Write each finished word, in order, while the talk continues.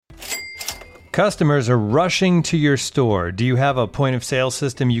Customers are rushing to your store. Do you have a point of sale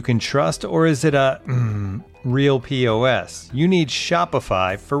system you can trust, or is it a real POS? You need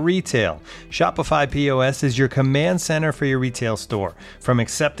Shopify for retail. Shopify POS is your command center for your retail store. From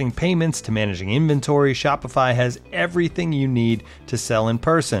accepting payments to managing inventory, Shopify has everything you need to sell in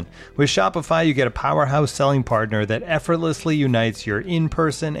person. With Shopify, you get a powerhouse selling partner that effortlessly unites your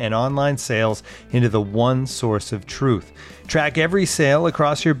in-person and online sales into the one source of truth. Track every sale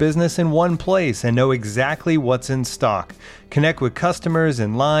across your business in one place and know exactly what's in stock. Connect with customers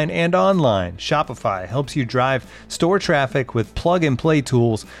in line and online. Shopify helps you drive store traffic with plug-and-play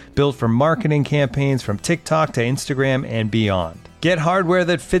tools built for marketing campaigns from TikTok to Instagram and beyond. Get hardware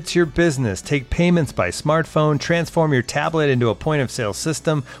that fits your business. Take payments by smartphone, transform your tablet into a point-of-sale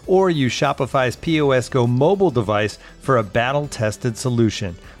system, or use Shopify's POS Go mobile device for a battle-tested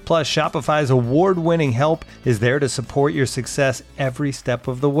solution. Plus, Shopify's award-winning help is there to support your success every step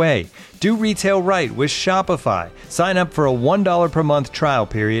of the way. Do retail right with Shopify. Sign up for a $1 per month trial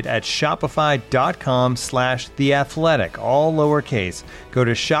period at shopify.com/theathletic, all lowercase. Go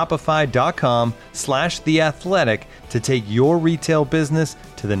to shopify.com/theathletic to take your retail business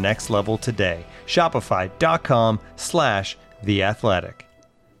to the next level today. Shopify.com/theathletic.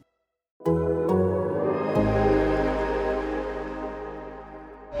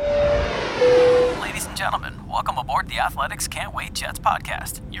 Gentlemen, welcome aboard the Athletics Can't Wait Jets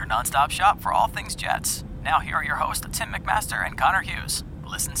podcast, your nonstop shop for all things Jets. Now here are your hosts, Tim McMaster and Connor Hughes.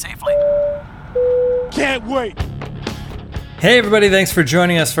 Listen safely. Can't wait. Hey everybody, thanks for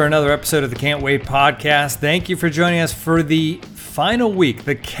joining us for another episode of the Can't Wait podcast. Thank you for joining us for the final week,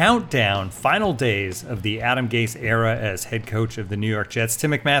 the countdown, final days of the Adam Gase era as head coach of the New York Jets.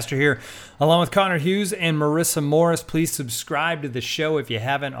 Tim McMaster here, along with Connor Hughes and Marissa Morris. Please subscribe to the show if you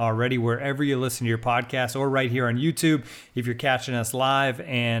haven't already, wherever you listen to your podcast, or right here on YouTube if you're catching us live,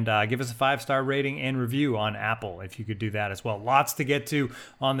 and give us a 5-star rating and review on Apple if you could do that as well. Lots to get to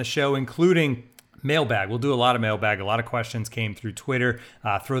on the show, including mailbag. We'll do a lot of mailbag. A lot of questions came through Twitter.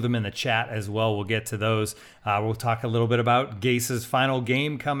 Throw them in the chat as well. We'll get to those. We'll talk a little bit about Gase's final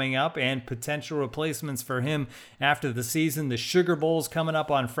game coming up and potential replacements for him after the season. The Sugar Bowl's coming up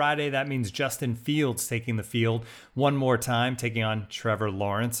on Friday. That means Justin Fields taking the field one more time, taking on Trevor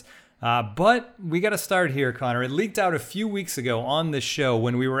Lawrence. But we got to start here, Connor. It leaked out a few weeks ago on this show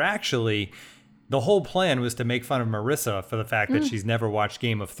when we were actually... The whole plan was to make fun of Marissa for the fact that she's never watched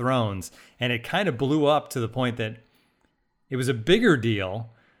Game of Thrones. And it kind of blew up to the point that it was a bigger deal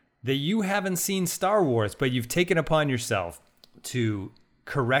that you haven't seen Star Wars, but you've taken upon yourself to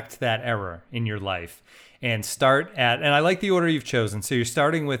correct that error in your life and start at, and I like the order you've chosen. So you're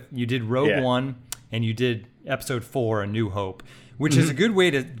starting with, you did Rogue One and you did Episode 4, A New Hope, which is a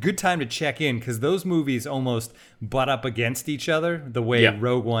good time to check in, because those movies almost butt up against each other, the way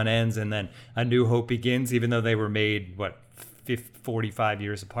Rogue One ends and then A New Hope begins, even though they were made, 45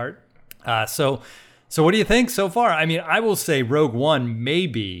 years apart. So what do you think so far? I mean, I will say Rogue One may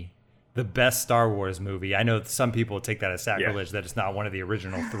be the best Star Wars movie. I know some people take that as sacrilege, that it's not one of the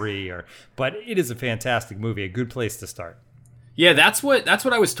original three, but it is a fantastic movie, a good place to start. Yeah, that's what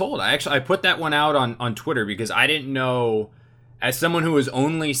I was told. I put that one out on Twitter because I didn't know. As someone who has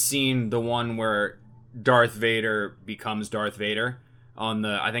only seen the one where Darth Vader becomes Darth Vader on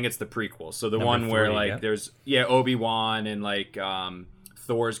I think it's the prequel. So the Number one where 3, there's Obi-Wan and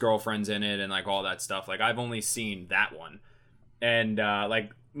Thor's girlfriend's in it and all that stuff. I've only seen that one. And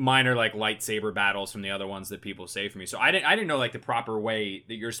minor lightsaber battles from the other ones that people say for me. So I didn't know the proper way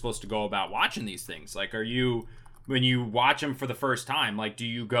that you're supposed to go about watching these things. Are you, when you watch them for the first time, do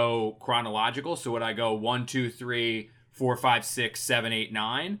you go chronological? So would I go 1, 2, 3, 4, 5, 6, 7, 8,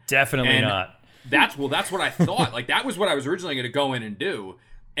 9? Definitely not. That's what I thought. That was what I was originally going to go in and do.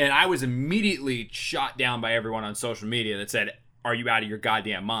 And I was immediately shot down by everyone on social media that said, "Are you out of your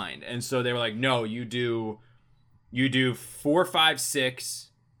goddamn mind?" And so they were like, "No, you do 4, 5,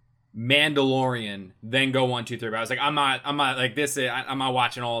 6, Mandalorian, then go 1, 2, 3." But I was like, I'm not like this. I'm not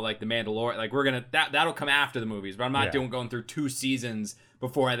watching all the Mandalorian. We're gonna that'll come after the movies, but I'm not going through 2 seasons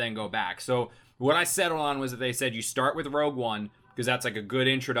before I then go back. So what I settled on was that they said you start with Rogue One because that's a good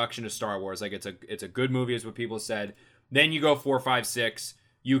introduction to Star Wars. It's a good movie is what people said. Then you go 4, 5, 6.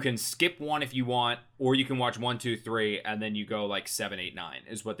 You can skip 1 if you want, or you can watch 1, 2, 3, and then you go 7, 8, 9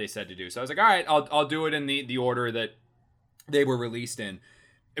 is what they said to do. So I was like, all right, I'll do it in the order that they were released in,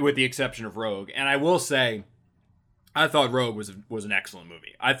 with the exception of Rogue. And I will say, I thought Rogue was an excellent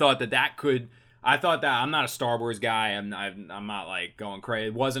movie. I thought that could. I thought that I'm not a Star Wars guy. I'm not going crazy.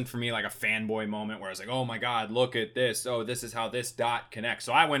 It wasn't for me a fanboy moment where I was like, oh my God, look at this. Oh, this is how this dot connects.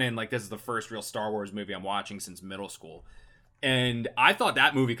 So I went in this is the first real Star Wars movie I'm watching since middle school. And I thought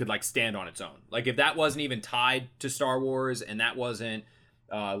that movie could like stand on its own. Like if that wasn't even tied to Star Wars and that wasn't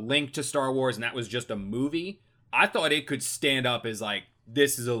linked to Star Wars and that was just a movie, I thought it could stand up as like,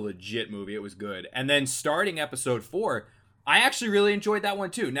 this is a legit movie. It was good. And then starting episode 4, I actually really enjoyed that one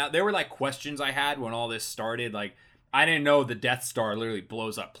too. Now there were like questions I had when all this started. Like I didn't know the Death Star literally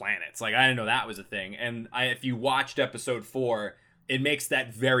blows up planets. Like I didn't know that was a thing. And if you watched episode 4, it makes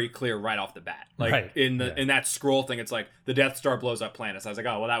that very clear right off the bat. Like in that scroll thing, it's like the Death Star blows up planets. I was like,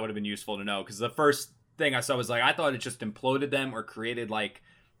 oh, well, that would have been useful to know. Because the first thing I saw was like, I thought it just imploded them or created like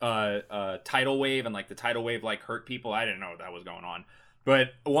a tidal wave, and like the tidal wave like hurt people. I didn't know what that was going on. But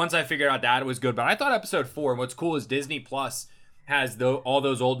once I figured out that, it was good. But I thought episode 4, and what's cool is Disney Plus has all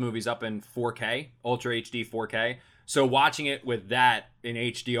those old movies up in 4K, Ultra HD 4K. So watching it with that in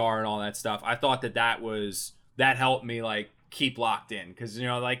HDR and all that stuff, I thought that helped me like keep locked in, because you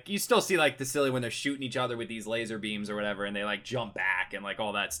know, like you still see like the silly when they're shooting each other with these laser beams or whatever, and they like jump back and like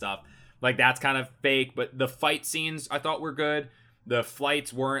all that stuff, like that's kind of fake. But the fight scenes I thought were good. The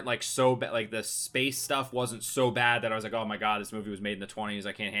flights weren't like so bad, like the space stuff wasn't so bad that I was like, oh my god, this movie was made in the 20s,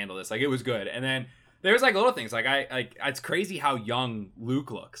 I can't handle this. Like it was good. And then there's like little things like it's crazy how young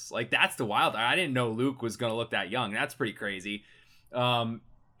Luke looks. Like that's the wild. I didn't know Luke was gonna look that young. That's pretty crazy. I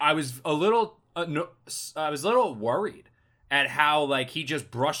was a little worried at how like he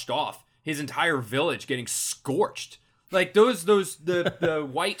just brushed off his entire village getting scorched. Like the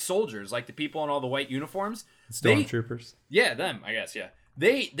white soldiers, like the people in all the white uniforms, stormtroopers. Yeah, them, I guess. Yeah,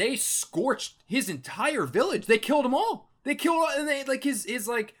 they scorched his entire village. They killed them all. They killed, and they like his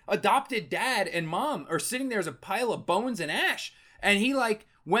like adopted dad and mom are sitting there as a pile of bones and ash. And he like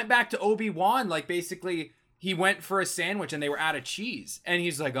went back to Obi-Wan, like basically he went for a sandwich and they were out of cheese. And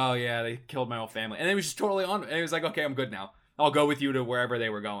he's like, oh yeah, they killed my whole family. And it was just totally on. And he was like, okay, I'm good now. I'll go with you to wherever they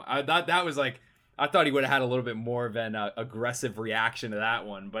were going. I thought that was like, I thought he would have had a little bit more of an aggressive reaction to that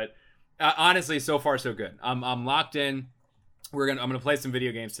one. But honestly, so far so good. I'm locked in. I'm gonna play some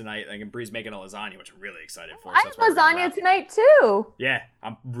video games tonight. Like, and Bree's making a lasagna, which I'm really excited for. I had lasagna tonight too. Yeah,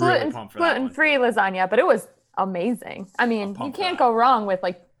 I'm really pumped for that. Gluten-free lasagna, but it was amazing. I mean, you can't go wrong with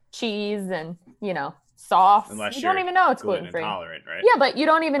like cheese and sauce. Unless you don't even know it's gluten-free. Intolerant, right? Yeah, but you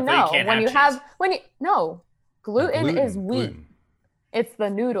don't even know gluten is wheat. Gluten. It's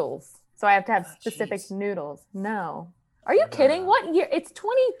the noodles. So I have to have specific noodles. No. Are you kidding? What year? It's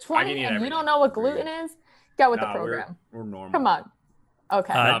 2020 and you don't know what gluten is? Get with the program. We're normal. Come on.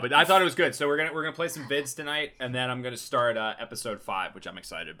 Okay. No, but I thought it was good. So we're gonna play some vids tonight, and then I'm gonna start episode 5, which I'm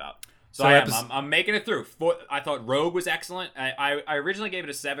excited about. So I'm making it through. I thought Rogue was excellent. I originally gave it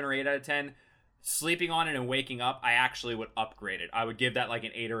a 7 or 8 out of 10. Sleeping on it and waking up, I actually would upgrade it. I would give that like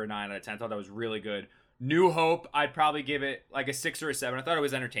an 8 or a 9 out of 10. I thought that was really good. New Hope, I'd probably give it like a 6 or a 7. I thought it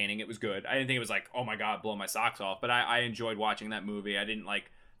was entertaining. It was good. I didn't think it was like, oh my god, blow my socks off. But I enjoyed watching that movie. I didn't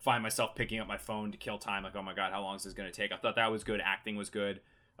like find myself picking up my phone to kill time. Like, oh my god, how long is this going to take? I thought that was good. Acting was good.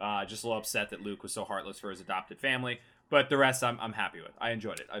 Just a little upset that Luke was so heartless for his adopted family. But the rest, I'm happy with. I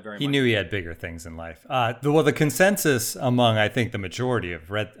enjoyed it. He knew he had bigger things in life. The consensus among, I think, the majority of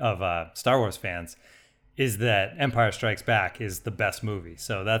Star Wars fans is that Empire Strikes Back is the best movie.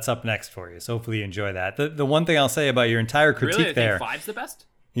 So that's up next for you. So hopefully you enjoy that. The one thing I'll say about your entire critique there. Really? I think 5's the best?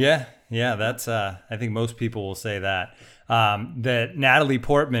 Yeah. That's, I think most people will say that. That Natalie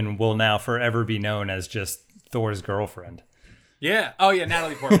Portman will now forever be known as just Thor's girlfriend. Yeah. Oh, yeah,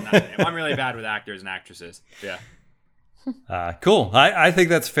 Natalie Portman. I'm really bad with actors and actresses. Yeah. Cool. I think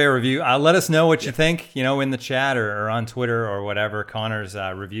that's a fair review. Let us know what you think, in the chat or on Twitter or whatever. Connor's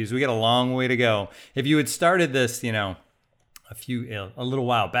reviews. We got a long way to go. If you had started this, a little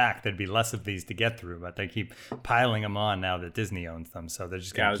while back, there'd be less of these to get through, but they keep piling them on now that Disney owns them. So they're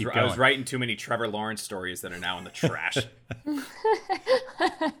just going to keep going. I was writing too many Trevor Lawrence stories that are now in the trash.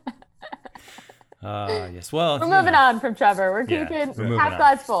 Yes. Well, we're moving on from Trevor. We're keeping half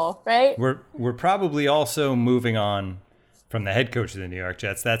glass full, right? We're probably also moving on from the head coach of the New York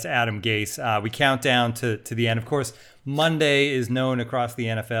Jets. That's Adam Gase. We count down to the end. Of course, Monday is known across the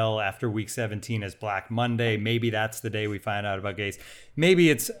NFL after Week 17 as Black Monday. Maybe that's the day we find out about Gase. Maybe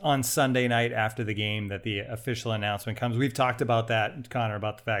it's on Sunday night after the game that the official announcement comes. We've talked about that, Connor,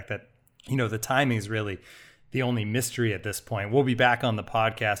 about the fact that, the timing is really the only mystery at this point. We'll be back on the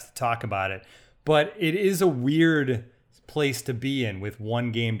podcast to talk about it. But it is a weird place to be in with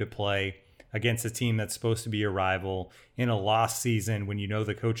one game to play against a team that's supposed to be your rival in a lost season when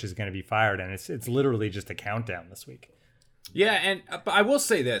the coach is going to be fired. And it's literally just a countdown this week. Yeah, and but I will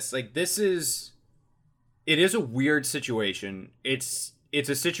say this. Like, it is a weird situation. It's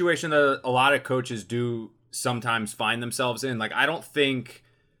a situation that a lot of coaches do sometimes find themselves in. Like, I don't think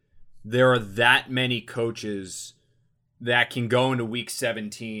there are that many coaches that can go into week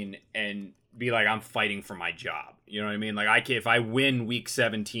 17 and be like, I'm fighting for my job. You know what I mean? Like, if I win week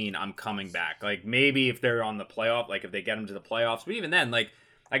 17, I'm coming back. Like, maybe if they're on the playoff, like if they get them to the playoffs, but even then, like,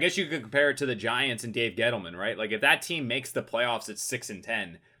 I guess you could compare it to the Giants and Dave Gettleman, right? Like, if that team makes the playoffs at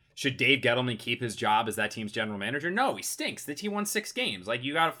 6-10, should Dave Gettleman keep his job as that team's general manager? No, he stinks. The team won 6 games. Like,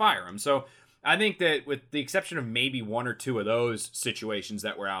 you got to fire him. So I think that with the exception of maybe 1 or 2 of those situations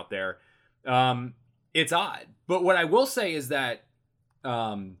that were out there, it's odd. But what I will say is that,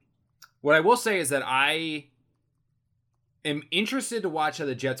 I am interested to watch how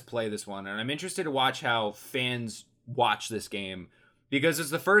the Jets play this one, and I'm interested to watch how fans watch this game, because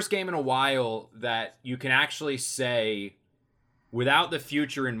it's the first game in a while that you can actually say, without the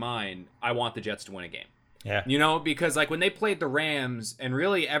future in mind, I want the Jets to win a game. Yeah. You know, because like when they played the Rams, and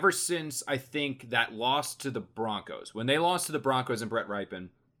really ever since I think that loss to the Broncos, when they lost to the Broncos and Brett Rypien,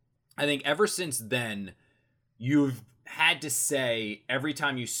 I think ever since then, you've had to say every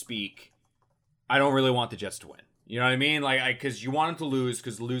time you speak, I don't really want the Jets to win. You know what I mean? Like, because you want him to lose,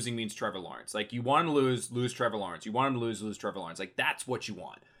 because losing means Trevor Lawrence. Like, you want him to lose Trevor Lawrence. You want him to lose Trevor Lawrence. Like, that's what you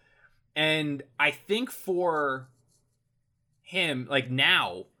want. And I think for him, like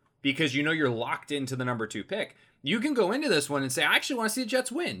now, because you know you're locked into the number 2 pick, you can go into this one and say, I actually want to see the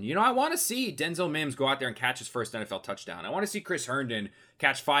Jets win. You know, I want to see Denzel Mims go out there and catch his first NFL touchdown. I want to see Chris Herndon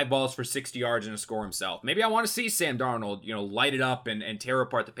catch 5 balls for 60 yards and a score himself. Maybe I want to see Sam Darnold, you know, light it up and tear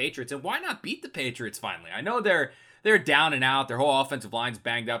apart the Patriots. And why not beat the Patriots finally? I know they're down and out. Their whole offensive line's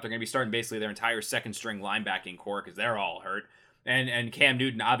banged up. They're going to be starting basically their entire second string linebacking core because they're all hurt. And Cam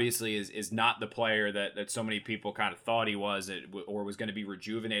Newton obviously is not the player that so many people kind of thought he was or was going to be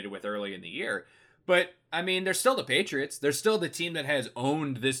rejuvenated with early in the year. But, I mean, they're still the Patriots. They're still the team that has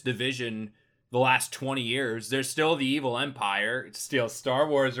owned this division the last 20 years. They're still the evil empire. It's still Star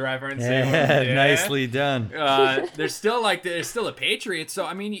Wars reference. Yeah, nicely done. They're still the Patriots. So,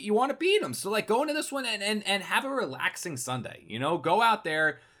 I mean, you want to beat them. So, like, go into this one and have a relaxing Sunday. You know, go out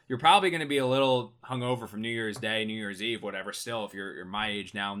there. You're probably going to be a little hungover from New Year's Day, New Year's Eve, whatever. Still, if you're my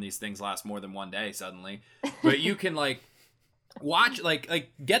age now and these things last more than one day suddenly. But you can, like, watch, like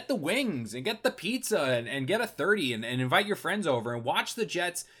get the wings and get the pizza and get a 30 and invite your friends over and watch the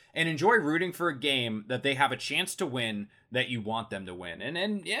Jets and enjoy rooting for a game that they have a chance to win, that you want them to win.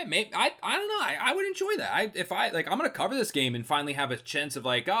 And yeah, maybe I don't know. I would enjoy that. I'm going to cover this game and finally have a chance of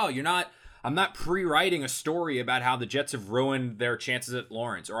like, oh, I'm not pre-writing a story about how the Jets have ruined their chances at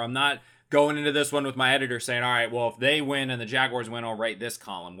Lawrence, or I'm not going into this one with my editor saying, all right, well, if they win and the Jaguars win, I'll write this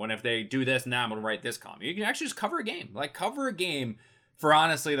column. When if they do this, now I'm going to write this column. You can actually just cover a game. Like, cover a game for,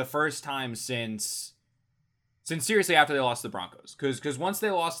 honestly, the first time since seriously after they lost to the Broncos. Because once they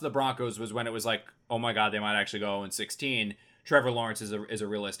lost to the Broncos was when it was like, oh my God, they might actually go 0-16. Trevor Lawrence is a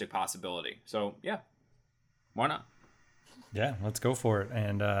realistic possibility. So, yeah, why not? Yeah, let's go for it,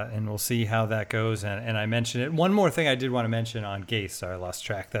 and we'll see how that goes. And I mentioned it. One more thing I did want to mention on Gase, sorry, I lost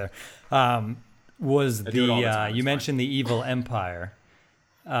track there, was you mentioned the evil empire,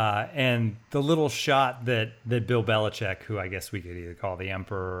 and the little shot that Bill Belichick, who I guess we could either call the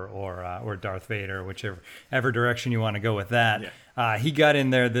Emperor or Darth Vader, whichever direction you want to go with that. Yeah. He got in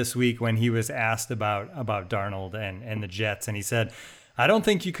there this week when he was asked about Darnold and the Jets, and he said, I don't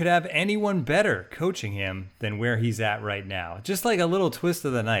think you could have anyone better coaching him than where he's at right now. Just like a little twist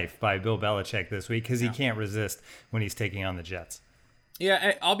of the knife by Bill Belichick this week, because he can't resist when he's taking on the Jets.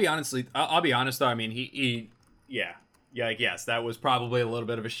 Yeah, I'll be honest though. I mean, yes, that was probably a little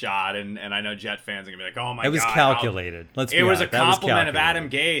bit of a shot, and I know Jet fans are gonna be like, oh my God, it was calculated. It was a compliment of Adam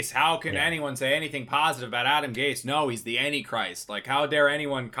Gase. How can anyone say anything positive about Adam Gase? No, he's the Antichrist. Like, how dare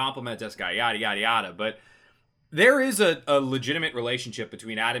anyone compliment this guy? Yada yada yada. But there is a legitimate relationship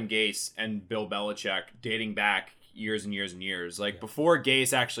between Adam Gase and Bill Belichick dating back years and years and years. Like, before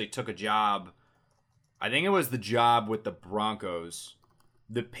Gase actually took a job, I think it was the job with the Broncos,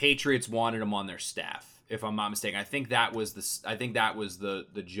 the Patriots wanted him on their staff, if I'm not mistaken. I think that was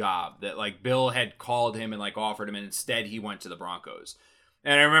the job that, like, Bill had called him and, like, offered him, and instead he went to the Broncos.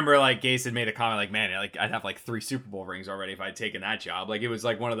 And I remember, like, Gase had made a comment like, man, like, I'd have like 3 Super Bowl rings already if I'd taken that job. Like, it was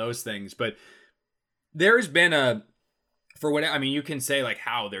like one of those things. But there's been you can say, like,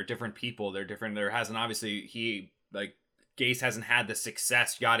 how they're different people. They're different. There hasn't, obviously, Gase hasn't had the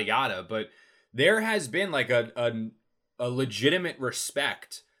success, yada, yada. But there has been, like, a legitimate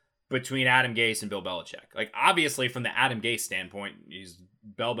respect between Adam Gase and Bill Belichick. Like, obviously, from the Adam Gase standpoint,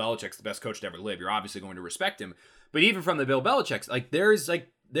 Bill Belichick's the best coach to ever live. You're obviously going to respect him. But even from the Bill Belichick's, like, there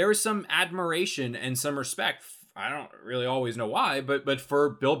is some admiration and some respect. I don't really always know why, but for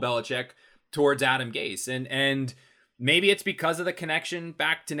Bill Belichick towards Adam Gase. And Maybe it's because of the connection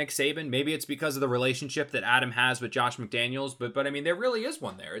back to Nick Saban. Maybe it's because of the relationship that Adam has with Josh McDaniels. But I mean, there really is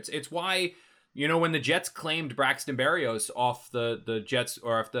one there. It's why, when the Jets claimed Braxton Berrios off the Jets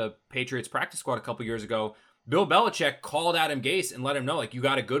or off the Patriots practice squad a couple years ago, Bill Belichick called Adam Gase and let him know, like, you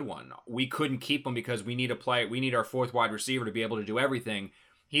got a good one. We couldn't keep him because we need our fourth wide receiver to be able to do everything.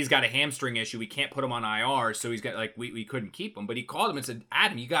 He's got a hamstring issue. We can't put him on IR, so he's got we couldn't keep him. But he called him and said,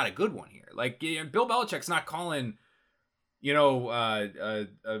 Adam, you got a good one here. Like, Bill Belichick's not calling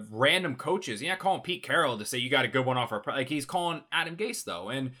random coaches. He's not calling Pete Carroll to say you got a good one off our he's calling Adam Gase though,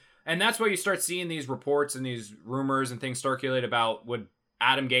 and that's why you start seeing these reports and these rumors and things circulate about would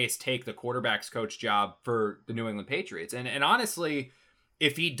Adam Gase take the quarterback's coach job for the New England Patriots. And honestly,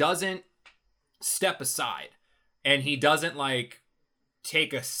 if he doesn't step aside and he doesn't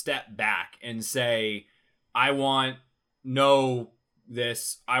take a step back and say, I want no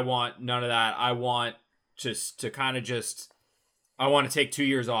this, I want none of that, I want I want to take 2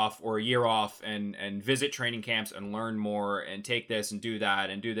 years off or a year off and visit training camps and learn more and take this and do that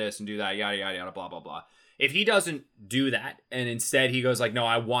and do this and do that, yada, yada, yada, blah, blah, blah. If he doesn't do that and instead he goes no,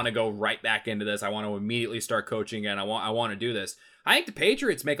 I want to go right back into this. I want to immediately start coaching again. I want to do this. I think the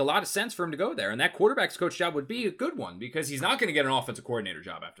Patriots make a lot of sense for him to go there. And that quarterback's coach job would be a good one because he's not going to get an offensive coordinator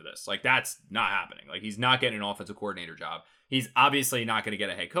job after this. That's not happening. He's not getting an offensive coordinator job. He's obviously not going to get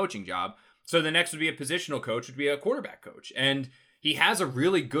a head coaching job. So the next would be a positional coach, would be a quarterback coach. And he has a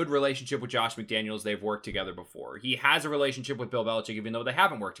really good relationship with Josh McDaniels. They've worked together before. He has a relationship with Bill Belichick, even though they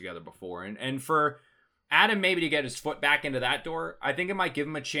haven't worked together before. And for Adam maybe to get his foot back into that door, I think it might give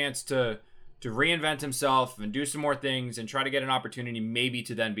him a chance to reinvent himself and do some more things and try to get an opportunity maybe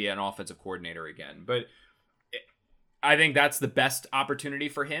to then be an offensive coordinator again. But I think that's the best opportunity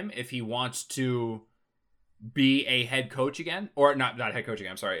for him if he wants to be a head coach again, or not head coach again.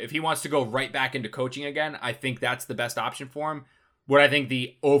 I'm sorry. If he wants to go right back into coaching again, I think that's the best option for him. What I think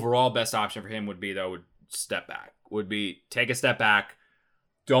the overall best option for him would be, though, would take a step back.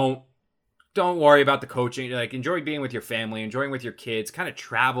 Don't worry about the coaching. Enjoy being with your family, enjoying with your kids, kind of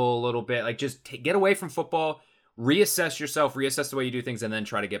travel a little bit. Just get away from football, reassess yourself, reassess the way you do things, and then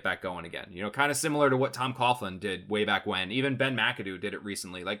try to get back going again. Kind of similar to what Tom Coughlin did way back when. Even Ben McAdoo did it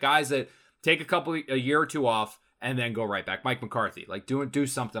recently. Guys that take a year or two off and then go right back. Mike McCarthy, do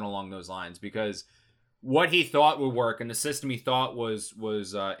something along those lines, because what he thought would work and the system he thought was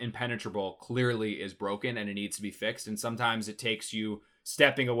impenetrable clearly is broken and it needs to be fixed. And sometimes it takes you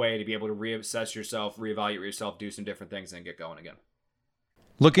stepping away to be able to reassess yourself, reevaluate yourself, do some different things, and get going again.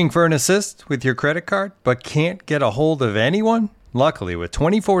 Looking for an assist with your credit card but can't get a hold of anyone? Luckily, with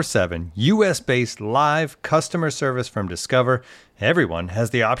 24/7 U.S.-based live customer service from Discover, everyone has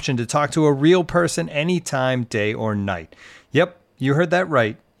the option to talk to a real person anytime, day or night. Yep, you heard that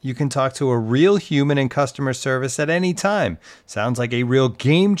right. You can talk to a real human in customer service at any time. Sounds like a real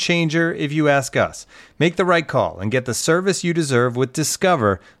game changer if you ask us. Make the right call and get the service you deserve with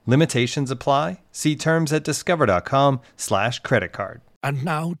Discover. Limitations apply. See terms at discover.com/creditcard. And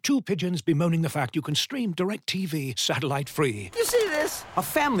now, two pigeons bemoaning the fact you can stream DirecTV satellite-free. You see this? A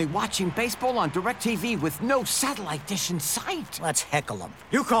family watching baseball on DirecTV with no satellite dish in sight. Let's heckle them.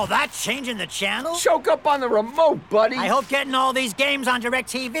 You call that changing the channel? Choke up on the remote, buddy. I hope getting all these games on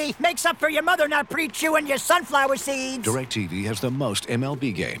DirecTV makes up for your mother not pre-chewing your sunflower seeds. DirecTV has the most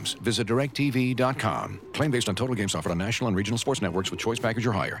MLB games. Visit DirecTV.com. Claim based on total games offered on national and regional sports networks with choice package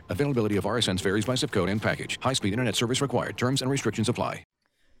or higher. Availability of RSNs varies by zip code and package. High-speed internet service required. Terms and restrictions apply.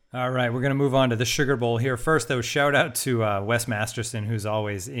 All right, we're going to move on to the Sugar Bowl here. First, though, shout out to Wes Masterson, who's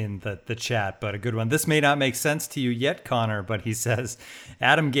always in the chat, but a good one. This may not make sense to you yet, Connor, but he says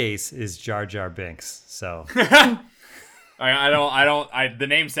Adam Gase is Jar Jar Binks. So the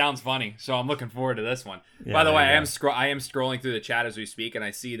name sounds funny, so I'm looking forward to this one. Yeah, by the way, I am scrolling through the chat as we speak, and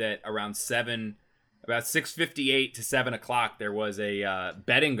I see that around 6:58 to 7 o'clock, there was a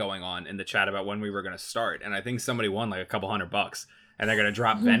betting going on in the chat about when we were going to start, and I think somebody won a couple $100. And they're going to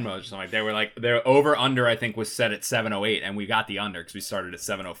drop Venmo or something. Their over-under, I think, was set at 7:08, and we got the under because we started at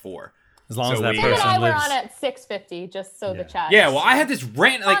 7:04. As long as that person lives. And I were on at 6:50, just so the chat. Yeah, well, I had this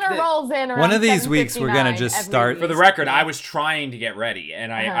rant. Rolls in around one of these weeks, we're going to just start. For the record, I was trying to get ready,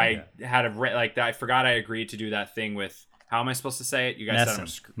 and I had I forgot I agreed to do that thing with, how am I supposed to say it? You guys said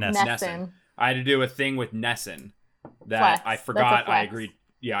Nesson. I had to do a thing with Nesson that flex. I forgot I agreed.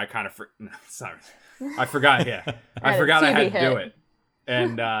 Yeah, I kind of, sorry. I forgot, yeah. I forgot I had to do it.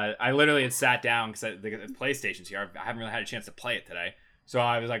 And I literally had sat down because the PlayStation's here. I haven't really had a chance to play it today. So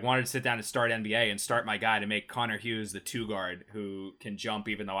I was wanted to sit down and start NBA and start my guy to make Connor Hughes the 2-guard who can jump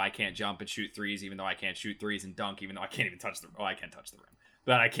even though I can't jump, and shoot threes even though I can't shoot threes, and dunk even though I can't even touch the rim. Oh, I can't touch the rim.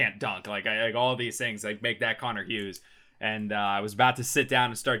 that I can't dunk. Like all these things like make that Connor Hughes. And I was about to sit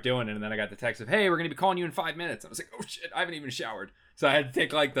down and start doing it, and then I got the text of, "Hey, we're gonna be calling you in 5 minutes." I was like, "Oh shit, I haven't even showered." So I had to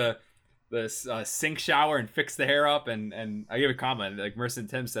take like the sink shower and fix the hair up, and I gave a comment like Marissa and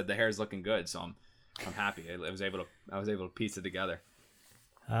Tim said the hair is looking good, so I'm happy. I was able to piece it together.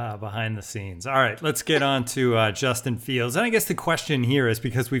 Behind the scenes. All right, let's get on to Justin Fields. And I guess the question here is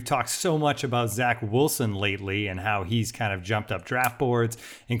because we've talked so much about Zach Wilson lately and how he's kind of jumped up draft boards,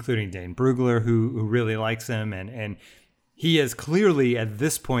 including Dane Brugler, who really likes him, and he is clearly at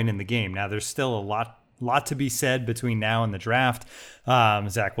this point in the game. Now, there's still a lot to be said between now and the draft.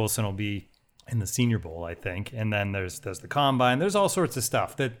 Zach Wilson will be in the Senior Bowl, I think. And then there's the Combine. There's all sorts of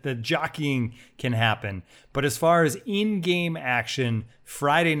stuff that jockeying can happen. But as far as in-game action,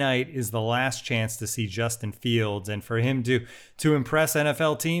 Friday night is the last chance to see Justin Fields. And for him to impress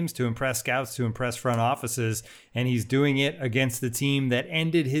NFL teams, to impress scouts, to impress front offices. And he's doing it against the team that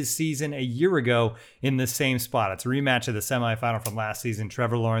ended his season a year ago in the same spot. It's a rematch of the semifinal from last season.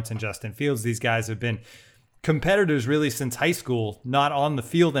 Trevor Lawrence and Justin Fields. These guys have been competitors really since high school, not on the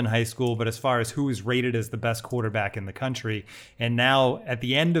field in high school, but as far as who is rated as the best quarterback in the country. And now at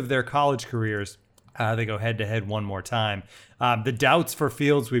the end of their college careers, they go head to head one more time. The doubts for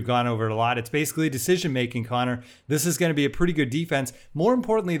Fields, we've gone over it a lot. It's basically decision-making, Connor. This is going to be a pretty good defense. More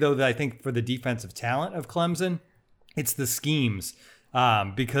importantly, though, I think for the defensive talent of Clemson, it's the schemes.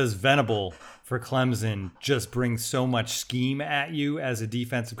 Because Venable for Clemson just brings so much scheme at you as a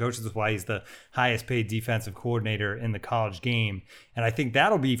defensive coach. That's why he's the highest paid defensive coordinator in the college game. And I think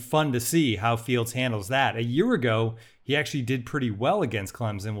that'll be fun to see how Fields handles that. A year ago, he actually did pretty well against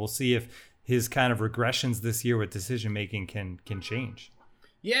Clemson. We'll see if his kind of regressions this year with decision-making can change.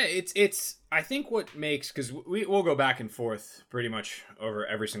 Yeah, it's I think what makes, because we'll go back and forth pretty much over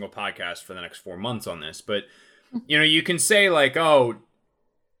every single podcast for the next 4 months on this, but you can say like, you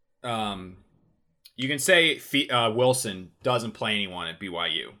can say Wilson doesn't play anyone at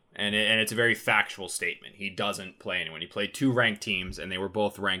BYU, and it's a very factual statement. He doesn't play anyone. He played 2 ranked teams, and they were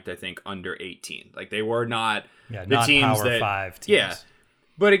both ranked, I think, under 18. Like they were not the not teams Power that 5 teams. Yeah.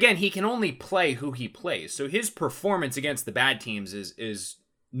 But again, he can only play who he plays. So his performance against the bad teams is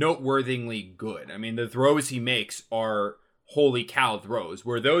noteworthily good. I mean, the throws he makes are holy cow throws,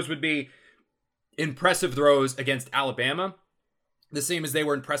 where those would be impressive throws against Alabama, the same as they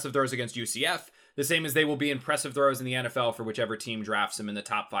were impressive throws against UCF, the same as they will be impressive throws in the NFL for whichever team drafts him in the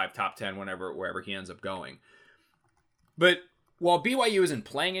top 5, top 10, wherever he ends up going. But while BYU isn't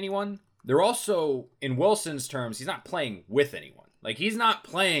playing anyone, they're also, in Wilson's terms, he's not playing with anyone. Like, he's not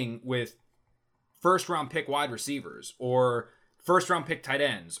playing with first-round pick wide receivers or first-round pick tight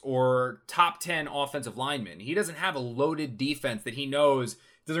ends or top 10 offensive linemen. He doesn't have a loaded defense that he knows.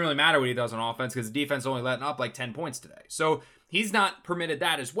 It doesn't really matter what he does on offense because the defense only letting up like 10 points today. So he's not permitted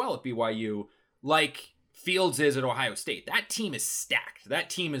that as well at BYU like Fields is at Ohio State. That team is stacked.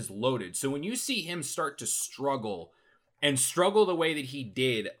 That team is loaded. So when you see him start to struggle the way that he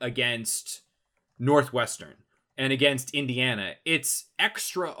did against Northwestern and against Indiana, it's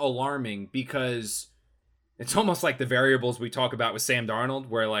extra alarming because it's almost like the variables we talk about with Sam Darnold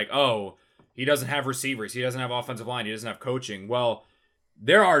where like, oh, he doesn't have receivers. He doesn't have offensive line. He doesn't have coaching. Well,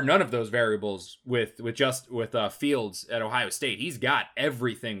 there are none of those variables with Fields at Ohio State. He's got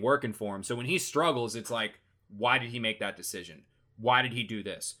everything working for him. So when he struggles, it's like, why did he make that decision? Why did he do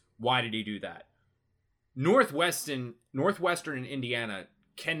this? Why did he do that? Northwestern and Indiana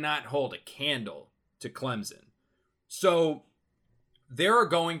cannot hold a candle to Clemson. So there is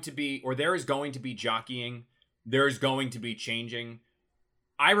going to be jockeying. There is going to be changing.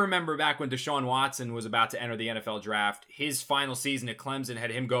 I remember back when Deshaun Watson was about to enter the NFL draft, his final season at Clemson had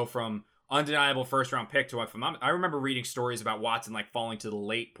him go from undeniable first-round pick to I remember reading stories about Watson like falling to the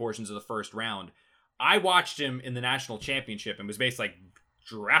late portions of the first round. I watched him in the national championship and was basically like,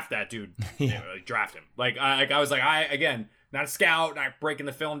 draft that dude. Yeah. Draft him. I was like, again, not a scout, not breaking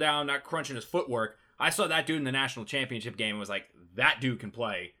the film down, not crunching his footwork. I saw that dude in the national championship game and was like, that dude can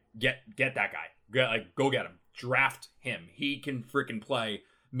play. Get that guy. Go get him. Draft him. He can freaking play.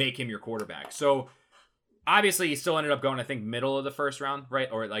 Make him your quarterback. So obviously he still ended up going, I think, middle of the first round, right?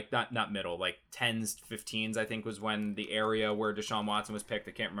 Or like not middle, like 10s, 15s, I think was when the area where Deshaun Watson was picked.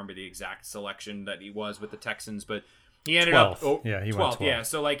 I can't remember the exact selection that he was with the Texans, but he ended 12th. up. Oh, yeah, he 12th. went 12th. Yeah,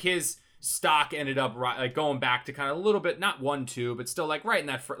 so like his stock ended up like going back to kind of a little bit, not 1-2, but still like right in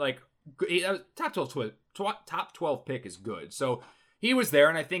that top 12 pick is good. So he was there,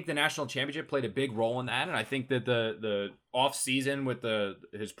 and I think the national championship played a big role in that. And I think that the off season with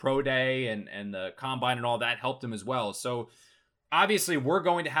his pro day and the combine and all that helped him as well. So obviously we're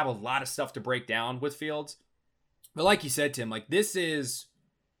going to have a lot of stuff to break down with Fields. But like you said, Tim, like this is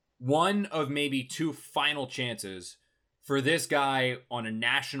one of maybe two final chances for this guy on a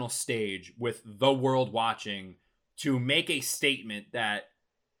national stage with the world watching to make a statement that,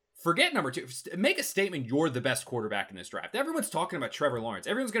 forget number 2, make a statement you're the best quarterback in this draft. Everyone's talking about Trevor Lawrence.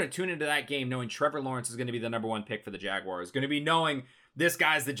 Everyone's going to tune into that game knowing Trevor Lawrence is going to be the number 1 pick for the Jaguars. Going to be knowing this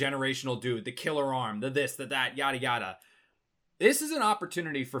guy's the generational dude, the killer arm, the this, the that, yada, yada. This is an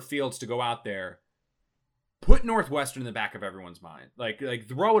opportunity for Fields to go out there, put Northwestern in the back of everyone's mind. Like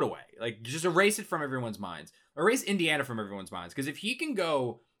throw it away. Like, just erase it from everyone's minds. Erase Indiana from everyone's minds. Because if he can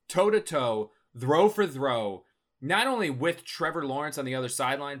go toe-to-toe, throw for throw, not only with Trevor Lawrence on the other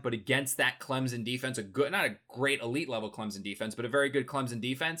sideline, but against that Clemson defense, not a great elite level Clemson defense, but a very good Clemson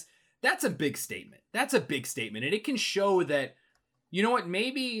defense, that's a big statement. That's a big statement. And it can show that, you know what,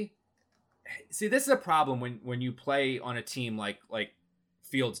 maybe, see, this is a problem when you play on a team like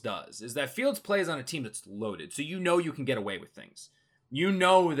Fields does, is that Fields plays on a team that's loaded. So you know you can get away with things. You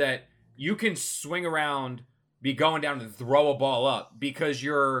know that you can swing around, be going down and throw a ball up because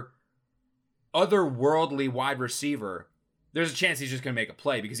your otherworldly wide receiver, there's a chance he's just going to make a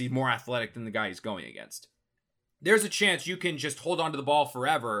play because he's more athletic than the guy he's going against. There's a chance you can just hold on to the ball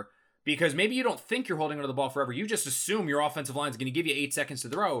forever because maybe you don't think you're holding onto the ball forever. You just assume your offensive line is going to give you 8 seconds to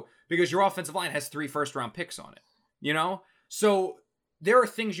throw because your offensive line has 3 first-round picks on it. You know? So there are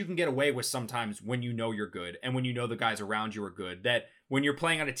things you can get away with sometimes when you know you're good and when you know the guys around you are good, that when you're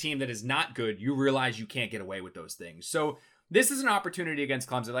playing on a team that is not good, you realize you can't get away with those things. So this is an opportunity against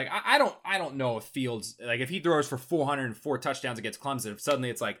Clemson. Like, I don't know if Fields, like, if he throws for 404 touchdowns against Clemson, if suddenly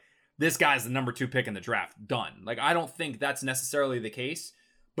it's like, this guy's the number 2 pick in the draft, done. Like, I don't think that's necessarily the case,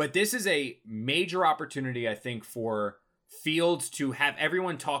 but this is a major opportunity, I think, for Fields to have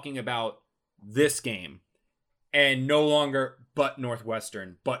everyone talking about this game and no longer but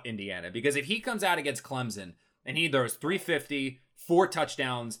Northwestern, but Indiana. Because if he comes out against Clemson and he throws 350, 4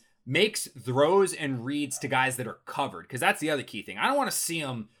 touchdowns, makes throws and reads to guys that are covered, because that's the other key thing. I don't want to see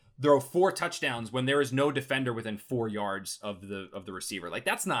him throw 4 touchdowns when there is no defender within 4 yards of the receiver. Like,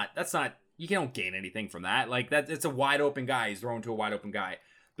 that's not you don't gain anything from that. Like, it's a wide open guy. He's throwing to a wide open guy.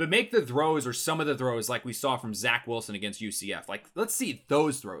 But make the throws, or some of the throws, like we saw from Zach Wilson against UCF. Like, let's see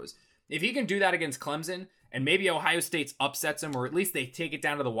those throws. If he can do that against Clemson, and maybe Ohio State upsets him, or at least they take it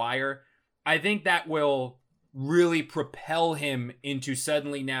down to the wire, I think that will really propel him into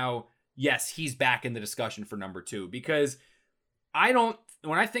suddenly now, yes, he's back in the discussion for number 2. Because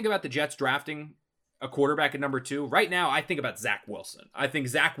when I think about the Jets drafting a quarterback at number 2, right now I think about Zach Wilson. I think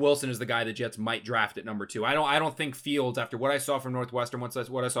Zach Wilson is the guy the Jets might draft at number 2. I don't think Fields, after what I saw from Northwestern,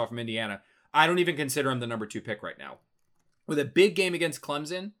 what I saw from Indiana, I don't even consider him the number 2 pick right now. With a big game against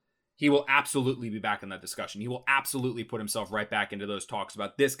Clemson, he will absolutely be back in that discussion. He will absolutely put himself right back into those talks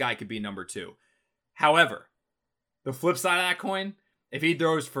about this guy could be number 2. However, the flip side of that coin, if he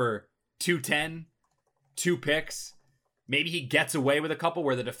throws for 210, 2 picks, maybe he gets away with a couple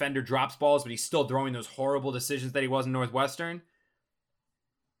where the defender drops balls, but he's still throwing those horrible decisions that he was in Northwestern.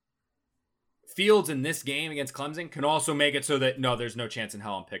 Fields in this game against Clemson can also make it so that, no, there's no chance in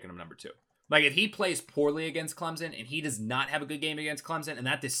hell I'm picking him number 2. Like, if he plays poorly against Clemson and he does not have a good game against Clemson and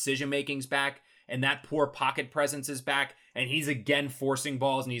that decision-making's back and that poor pocket presence is back and he's again forcing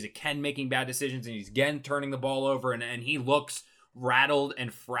balls and he's again making bad decisions and he's again turning the ball over and he looks rattled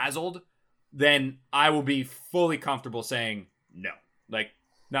and frazzled, then I will be fully comfortable saying no. Like,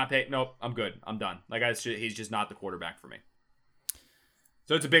 nope, I'm good. I'm done. Like, he's just not the quarterback for me.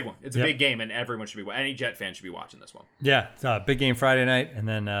 So it's a big one. It's a big game, and everyone should be. Any Jet fan should be watching this one. Yeah, big game Friday night, and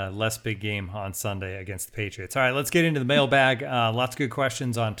then less big game on Sunday against the Patriots. All right, let's get into the mailbag. Lots of good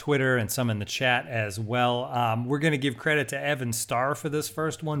questions on Twitter and some in the chat as well. We're going to give credit to Evan Starr for this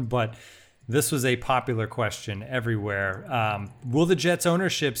first one, but this was a popular question everywhere. Will the Jets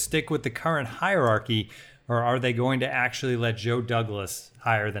ownership stick with the current hierarchy, or are they going to actually let Joe Douglas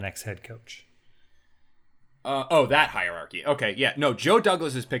hire the next head coach? That hierarchy. Okay, yeah. No, Joe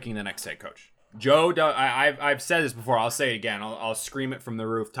Douglas is picking the next head coach. I've said this before. I'll say it again. I'll scream it from the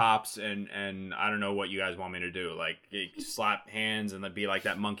rooftops, and I don't know what you guys want me to do. Like, slap hands and then be like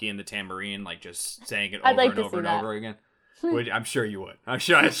that monkey in the tambourine, like just saying it over and over and over again. I'm sure you would. I'm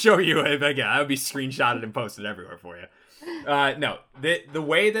sure you would. Again, I would be screenshotted and posted everywhere for you. No, the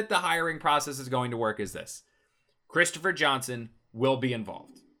way that the hiring process is going to work is this. Christopher Johnson will be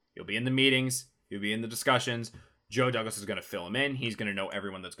involved. He'll be in the meetings. He'll be in the discussions. Joe Douglas is going to fill him in. He's going to know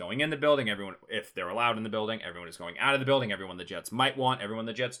everyone that's going in the building, everyone, if they're allowed in the building, everyone is going out of the building, everyone the Jets might want, everyone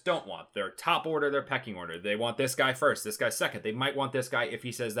the Jets don't want. Their top order, their pecking order. They want this guy first, this guy second. They might want this guy if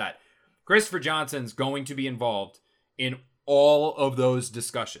he says that. Christopher Johnson's going to be involved in all of those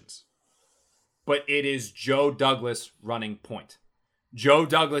discussions. But it is Joe Douglas running point. Joe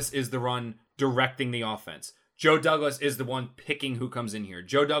Douglas is the one directing the offense. Joe Douglas is the one picking who comes in here.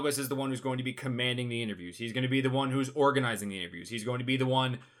 Joe Douglas is the one who's going to be commanding the interviews. He's going to be the one who's organizing the interviews. He's going to be the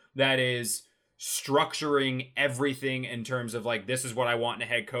one that is structuring everything in terms of like, this is what I want in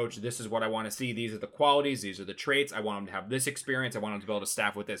a head coach. This is what I want to see. These are the qualities. These are the traits. I want him to have this experience. I want him to be able to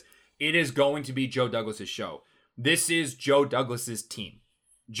staff with this. It is going to be Joe Douglas's show. This is Joe Douglas's team.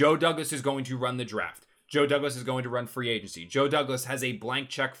 Joe Douglas is going to run the draft. Joe Douglas is going to run free agency. Joe Douglas has a blank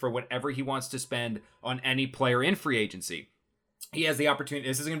check for whatever he wants to spend on any player in free agency. He has the opportunity.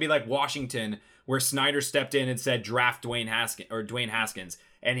 This is going to be like Washington, where Snyder stepped in and said, draft Dwayne Haskins.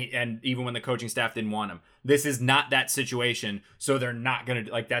 And even when the coaching staff didn't want him. This is not that situation. So they're not going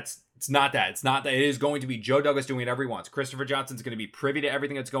to, like, it's not that. It's not that. It is going to be Joe Douglas doing whatever he wants. Christopher Johnson's going to be privy to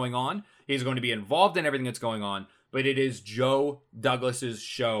everything that's going on. He's going to be involved in everything that's going on. But it is Joe Douglas's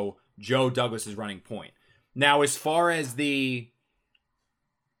show. Joe Douglas is running point. Now, as far as when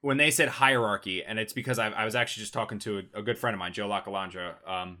they said hierarchy, and it's because I was actually just talking to a good friend of mine, Joe Lacalandra,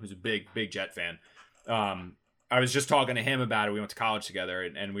 who's a big Jet fan. I was just talking to him about it. We went to college together,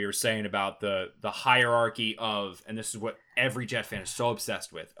 and we were saying about the hierarchy of, and this is what every Jet fan is so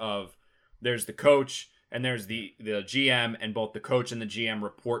obsessed with, of there's the coach and there's the GM, and both the coach and the GM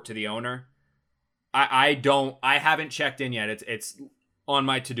report to the owner. I haven't checked in yet. It's on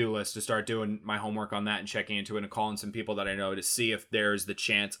my to-do list to start doing my homework on that and checking into it and calling some people that I know to see if there's the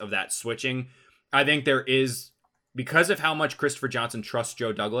chance of that switching. I think there is, because of how much Christopher Johnson trusts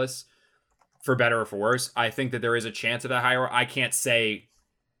Joe Douglas, for better or for worse, I think that there is a chance of that hierarchy. I can't say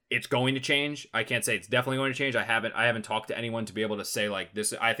it's going to change. I can't say it's definitely going to change. I haven't talked to anyone to be able to say like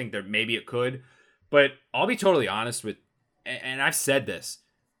this. I think that maybe it could, but I'll be totally honest with, and I've said this,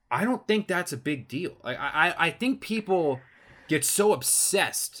 I don't think that's a big deal. I think people get so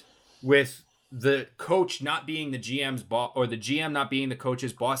obsessed with the coach not being the GM's boss or the GM not being the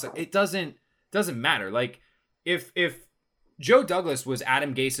coach's boss. It doesn't matter. Like if Joe Douglas was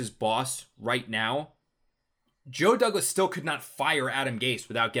Adam Gase's boss right now, Joe Douglas still could not fire Adam Gase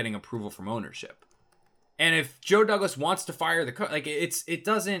without getting approval from ownership. And if Joe Douglas wants to fire the coach, like it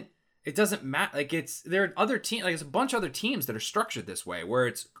doesn't matter. Like there are other teams, like it's a bunch of other teams that are structured this way where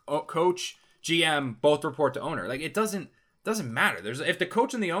it's coach, GM, both report to owner. Like it doesn't matter. If the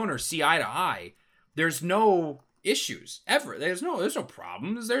coach and the owner see eye to eye, there's no issues ever. There's no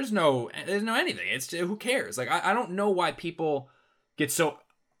problems. There's no anything. It's who cares? Like I don't know why people get so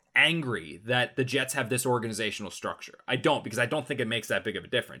angry that the Jets have this organizational structure. I don't, because I don't think it makes that big of a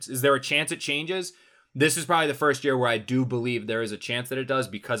difference. Is there a chance it changes? This is probably the first year where I do believe there is a chance that it does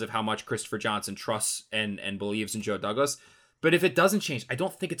because of how much Christopher Johnson trusts and believes in Joe Douglas. But if it doesn't change, I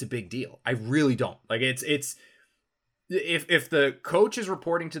don't think it's a big deal. I really don't. Like it's if the coach is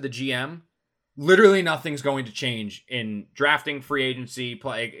reporting to the GM, literally nothing's going to change in drafting, free agency,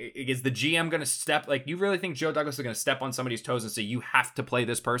 play. Is the GM going to step, like, you really think Joe Douglas is going to step on somebody's toes and say, you have to play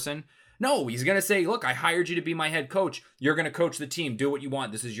this person? No, he's going to say, look, I hired you to be my head coach. You're going to coach the team. Do what you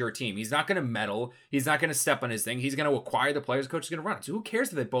want. This is your team. He's not going to meddle. He's not going to step on his thing. He's going to acquire the players. The coach is going to run it. So who cares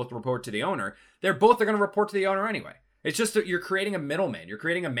if they both report to the owner? They're going to report to the owner anyway. It's just that you're creating a middleman. You're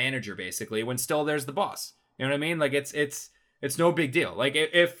creating a manager, basically, when still there's the boss. You know what I mean? Like it's no big deal. Like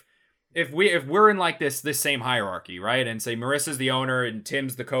if we're in like this same hierarchy, right? And say Marissa's the owner and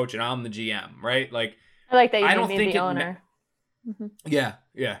Tim's the coach and I'm the GM, right? Like I like that you don't need the owner. Yeah.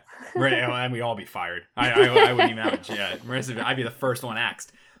 And we'd all be fired. I wouldn't even have a chat. Marissa, I'd be the first one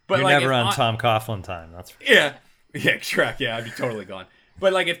axed. But you're never on Tom Coughlin time. That's for sure. Yeah, correct. Yeah, I'd be totally gone.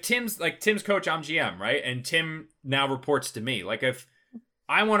 But like if Tim's coach, I'm GM, right? And Tim now reports to me. Like if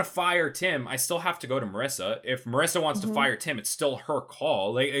I want to fire Tim, I still have to go to Marissa. If Marissa wants to fire Tim, it's still her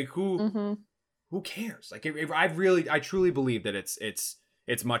call. Like who cares? Like I truly believe that it's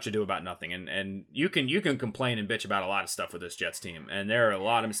much ado about nothing. And you can complain and bitch about a lot of stuff with this Jets team, and there are a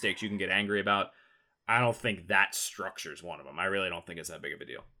lot of mistakes you can get angry about. I don't think that structure's one of them. I really don't think it's that big of a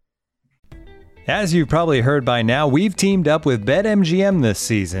deal. As you've probably heard by now, we've teamed up with BetMGM this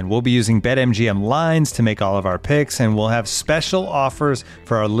season. We'll be using BetMGM lines to make all of our picks, and we'll have special offers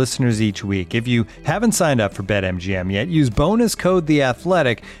for our listeners each week. If you haven't signed up for BetMGM yet, use bonus code The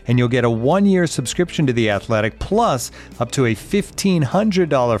Athletic, and you'll get a 1-year subscription to The Athletic, plus up to a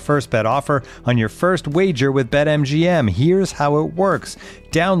 $1,500 first bet offer on your first wager with BetMGM. Here's how it works.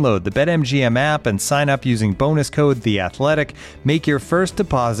 Download the BetMGM app and sign up using bonus code The Athletic. Make your first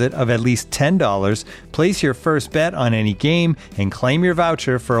deposit of at least $10. Place your first bet on any game and claim your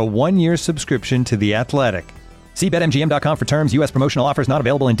voucher for a 1-year subscription to The Athletic. See BetMGM.com for terms. U.S. promotional offers not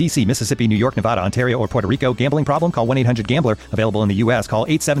available in D.C., Mississippi, New York, Nevada, Ontario, or Puerto Rico. Gambling problem? Call 1-800-GAMBLER. Available in the U.S. Call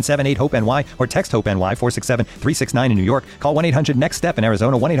 877-8-HOPE-NY or text HOPE-NY 467-369 in New York. Call 1-800-NEXT-STEP in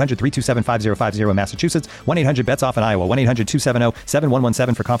Arizona. 1-800-327-5050 in Massachusetts. 1-800-BETS-OFF in Iowa.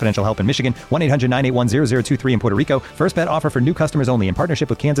 1-800-270-7117 for confidential help in Michigan. 1-800-981-0023 in Puerto Rico. First bet offer for new customers only in partnership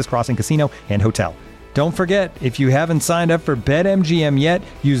with Kansas Crossing Casino and Hotel. Don't forget, if you haven't signed up for BetMGM yet,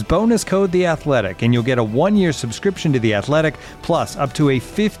 use bonus code The Athletic, and you'll get a 1-year subscription to The Athletic, plus up to a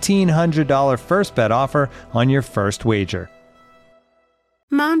 $1,500 first bet offer on your first wager.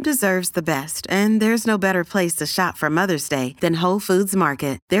 Mom deserves the best, and there's no better place to shop for Mother's Day than Whole Foods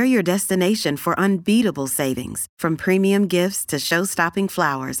Market. They're your destination for unbeatable savings, from premium gifts to show-stopping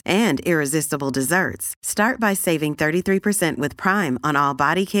flowers and irresistible desserts. Start by saving 33% with Prime on all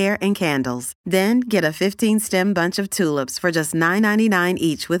body care and candles. Then get a 15-stem bunch of tulips for just $9.99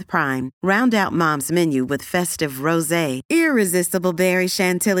 each with Prime. Round out Mom's menu with festive rosé, irresistible berry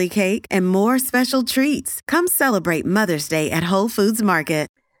chantilly cake, and more special treats. Come celebrate Mother's Day at Whole Foods Market.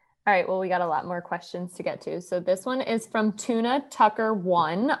 All right, well, we got a lot more questions to get to. So this one is from Tuna Tucker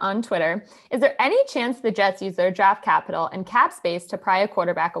 1 on Twitter. Is there any chance the Jets use their draft capital and cap space to pry a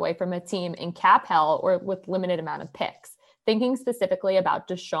quarterback away from a team in cap hell or with limited amount of picks? Thinking specifically about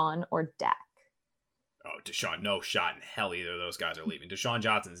Deshaun or Dak. Oh, Deshaun, no shot in hell either of those guys are leaving. Deshaun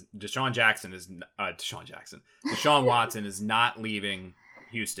Watson is not leaving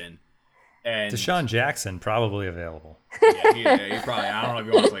Houston. And Deshaun Jackson probably available. Yeah, he probably. I don't know if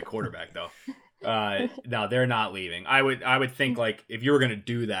he wants to play quarterback though. No, they're not leaving. I would think, like, if you were going to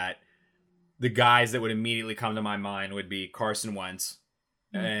do that, the guys that would immediately come to my mind would be Carson Wentz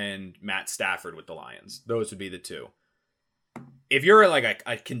and Matt Stafford with the Lions. Those would be the two. If you're like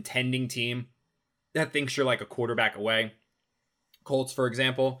a contending team that thinks you're like a quarterback away, Colts for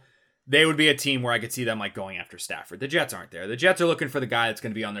example, they would be a team where I could see them like going after Stafford. The Jets aren't there. The Jets are looking for the guy that's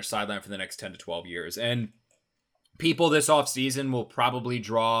going to be on their sideline for the next 10 to 12 years. And people this offseason will probably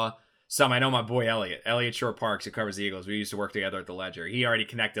draw some. I know my boy Elliot Shore Parks, who covers the Eagles. We used to work together at the Ledger. He already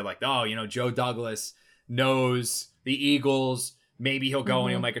connected like, oh, Joe Douglas knows the Eagles. Maybe he'll go and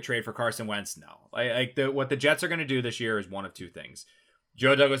he'll make a trade for Carson Wentz. No. What the Jets are going to do this year is one of two things.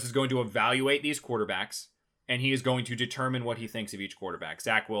 Joe Douglas is going to evaluate these quarterbacks, and he is going to determine what he thinks of each quarterback.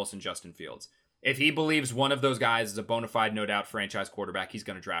 Zach Wilson, Justin Fields. If he believes one of those guys is a bona fide, no doubt franchise quarterback, he's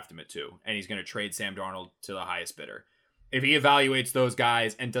going to draft him at 2, and he's going to trade Sam Darnold to the highest bidder. If he evaluates those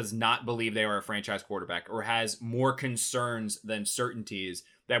guys and does not believe they are a franchise quarterback, or has more concerns than certainties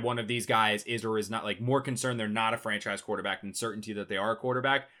that one of these guys is or is not, like more concerned they're not a franchise quarterback than certainty that they are a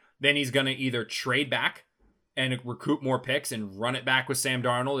quarterback, then he's going to either trade back and recoup more picks and run it back with Sam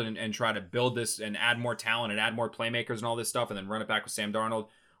Darnold and try to build this and add more talent and add more playmakers and all this stuff and then run it back with Sam Darnold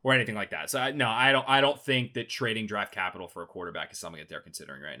or anything like that. So I don't think that trading draft capital for a quarterback is something that they're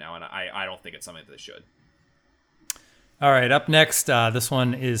considering right now. And I don't think it's something that they should. All right, up next, this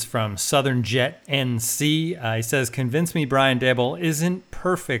one is from Southern Jet NC. He says, convince me Brian Daboll isn't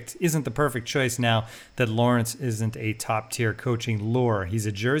the perfect choice now that Lawrence isn't a top-tier coaching lure. He's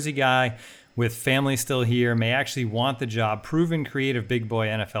a Jersey guy with family still here, may actually want the job, proven creative big boy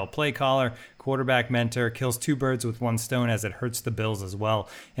NFL play caller, quarterback mentor, kills 2 birds with 1 stone as it hurts the Bills as well.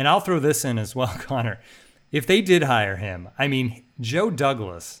 And I'll throw this in as well, Connor. If they did hire him, I mean, Joe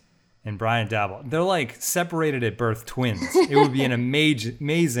Douglas and Brian Daboll, they're like separated at birth twins. It would be an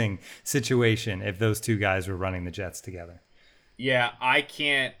amazing situation if those 2 guys were running the Jets together. Yeah, I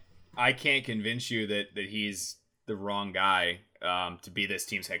can't convince you that he's the wrong guy to be this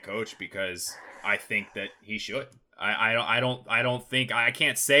team's head coach, because I think that he should. I don't think, I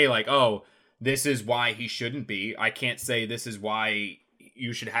can't say like, oh, this is why he shouldn't be. I can't say this is why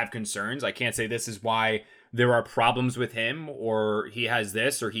you should have concerns. I can't say this is why there are problems with him, or he has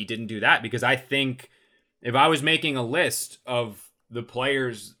this, or he didn't do that. Because I think if I was making a list of the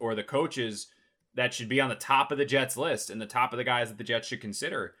players or the coaches that should be on the top of the Jets list and the top of the guys that the Jets should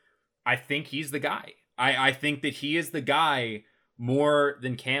consider, I think he's the guy. I think that he is the guy more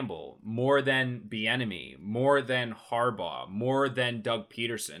than Campbell, more than Bieniemy, more than Harbaugh, more than Doug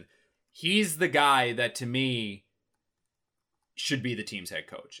Peterson. He's the guy that, to me, should be the team's head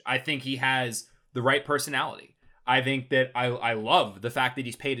coach. I think he has the right personality. I think that I love the fact that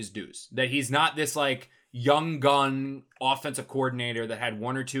he's paid his dues, that he's not this like young gun offensive coordinator that had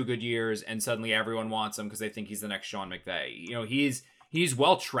 1 or 2 good years and suddenly everyone wants him because they think he's the next Sean McVay. He's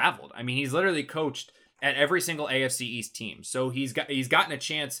well traveled. I mean, he's literally coached at every single AFC East team. So he's gotten a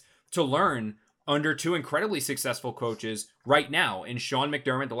chance to learn under 2 incredibly successful coaches right now in Sean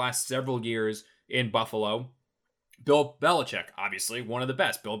McDermott the last several years in Buffalo, Bill Belichick, obviously one of the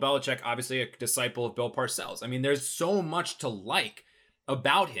best. Bill Belichick, obviously a disciple of Bill Parcells. I mean, there's so much to like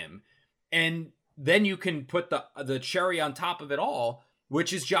about him. And then you can put the cherry on top of it all,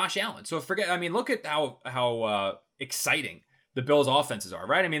 which is Josh Allen. So look at how exciting the Bills' offenses are,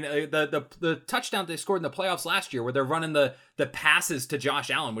 right? I mean, the touchdown they scored in the playoffs last year, where they're running the passes to Josh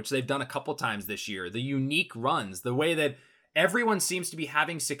Allen, which they've done a couple times this year, the unique runs, the way that everyone seems to be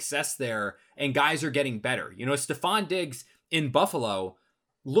having success there, and guys are getting better. You know, Stephon Diggs in Buffalo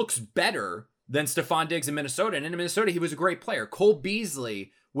looks better than Stephon Diggs in Minnesota, and in Minnesota, he was a great player. Cole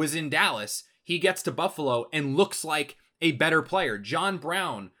Beasley was in Dallas. He gets to Buffalo and looks like a better player. John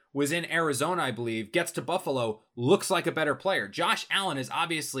Brown was in Arizona, I believe, gets to Buffalo, looks like a better player. Josh Allen is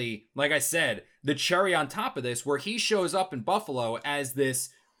obviously, like I said, the cherry on top of this, where he shows up in Buffalo as this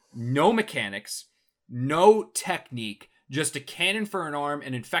no mechanics, no technique, just a cannon for an arm,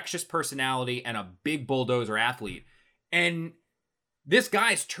 an infectious personality, and a big bulldozer athlete. And this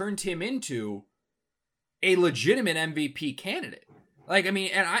guy's turned him into a legitimate MVP candidate. Like, I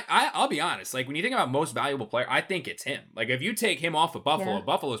mean, and I'll be honest, like, when you think about most valuable player, I think it's him. Like, if you take him off of Buffalo,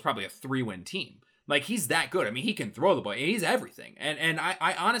 Buffalo's probably a 3-win team. Like, he's that good. I mean, he can throw the ball. He's everything. And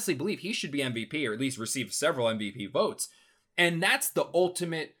I honestly believe he should be MVP, or at least receive several MVP votes. And that's the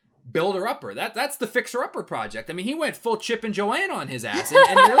ultimate builder-upper. That's the fixer-upper project. I mean, he went full Chip and Joanne on his ass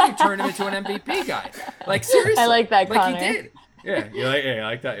and really turned him into an MVP guy. Like, seriously. I like that, Connor. Like, he did. Yeah, you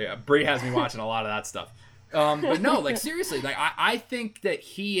like that. Yeah, Bree has me watching a lot of that stuff. But no, like, seriously, like, I think that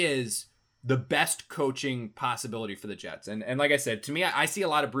he is the best coaching possibility for the Jets. And like I said, to me, I see a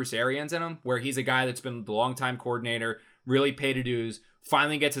lot of Bruce Arians in him, where he's a guy that's been the longtime coordinator, really paid to dues,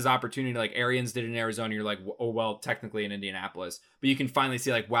 finally gets his opportunity like Arians did in Arizona. You're like, oh, well, technically in Indianapolis, but you can finally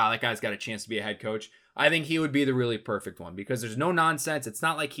see like, wow, that guy's got a chance to be a head coach. I think he would be the really perfect one, because there's no nonsense. It's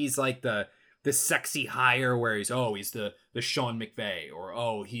not like he's like the sexy hire where he's the Sean McVay,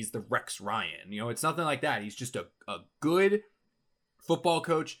 or he's the Rex Ryan. You know, it's nothing like that. He's just a good football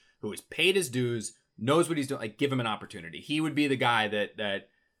coach who has paid his dues, knows what he's doing. Like, give him an opportunity. He would be the guy that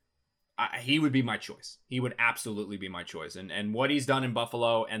he would be my choice. He would absolutely be my choice. And what he's done in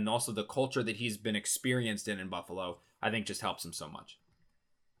Buffalo, and also the culture that he's been experienced in Buffalo, I think just helps him so much.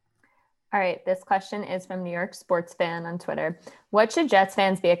 All right, this question is from New York Sports Fan on Twitter. What should Jets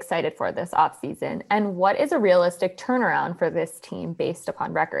fans be excited for this offseason? And what is a realistic turnaround for this team based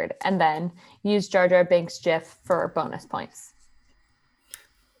upon record? And then use Jar Jar Binks GIF for bonus points.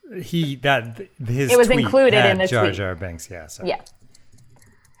 His it was tweet included had in the Jar tweet. Jar Binks, yeah. So. Yeah.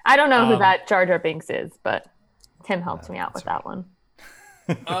 I don't know who that Jar Jar Binks is, but Tim helped me out with that one.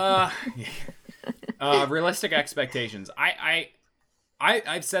 Realistic expectations.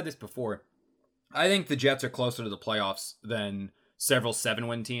 I've said this before. I think the Jets are closer to the playoffs than several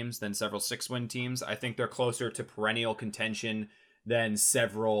 7-win teams, than several 6-win teams. I think they're closer to perennial contention than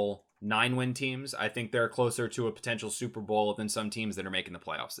several 9-win teams. I think they're closer to a potential Super Bowl than some teams that are making the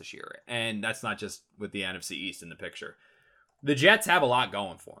playoffs this year. And that's not just with the NFC East in the picture. The Jets have a lot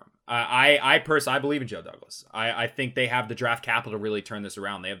going for them. I personally believe in Joe Douglas. I think they have the draft capital to really turn this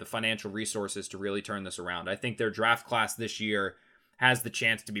around. They have the financial resources to really turn this around. I think their draft class this year has the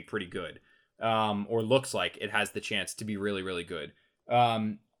chance to be pretty good, or looks like it has the chance to be really, really good.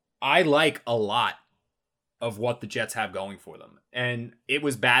 I like a lot of what the Jets have going for them. And it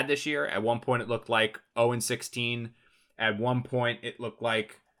was bad this year. At one point, it looked like 0-16. At one point, it looked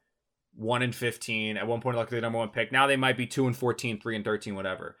like 1-15. At one point, it looked like the number one pick. Now they might be 2-14, 3-13,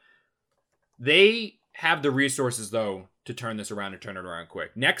 whatever. They have the resources, though, to turn this around and turn it around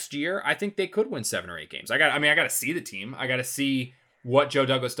quick. Next year, I think they could win 7 or 8 games. I got to see the team. I got to see what Joe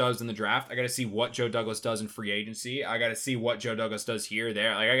Douglas does in the draft. I got to see what Joe Douglas does in free agency. I got to see what Joe Douglas does here,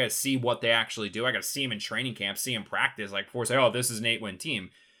 there. Like, I got to see what they actually do. I got to see him in training camp, see him practice, like, before I say, oh, this is an 8-win team.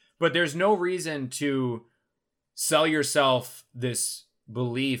 But there's no reason to sell yourself this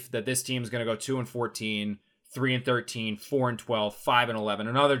belief that this team is going to go 2-14, 3-13, 4-12, 5-11,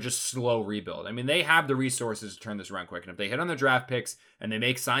 another just slow rebuild. I mean, they have the resources to turn this around quick. And if they hit on their draft picks and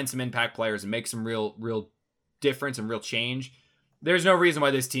they sign some impact players and make some real difference and real change, there's no reason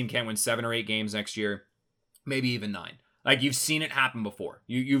why this team can't win 7 or 8 games next year, maybe even 9. Like, you've seen it happen before.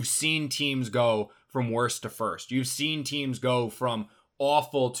 You've seen teams go from worst to first. You've seen teams go from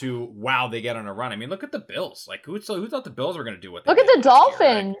awful to, wow, they get on a run. I mean, look at the Bills. Like, who thought the Bills were going to do what they did? Look at the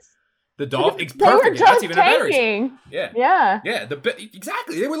Dolphins. The Dolphins, they were perfect. just That's even tanking. a better. Yeah.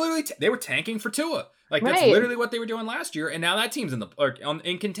 Exactly. They were literally they were tanking for Tua. Like, that's Right. literally what they were doing last year. And now that team's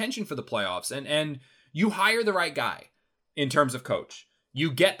in contention for the playoffs. And you hire the right guy in terms of coach.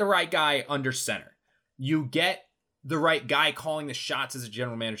 You get the right guy under center. You get the right guy calling the shots as a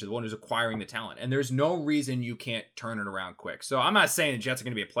general manager, the one who's acquiring the talent. And there's no reason you can't turn it around quick. So I'm not saying the Jets are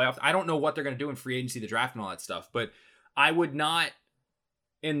going to be a playoff. I don't know what they're going to do in free agency, the draft, and all that stuff. But I would not,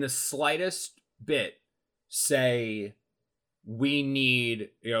 in the slightest bit, say we need,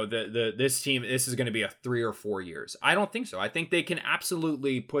 this team, this is going to be a 3 or 4 years. I don't think so. I think they can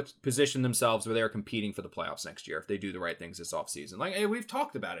absolutely position themselves where they're competing for the playoffs next year if they do the right things this offseason. Like, hey, we've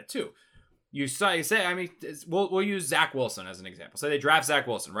talked about it too. You say, I mean, we'll use Zach Wilson as an example. So they draft Zach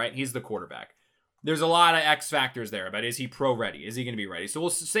Wilson, right? He's the quarterback. There's a lot of X factors there about, is he pro ready? Is he going to be ready? So we'll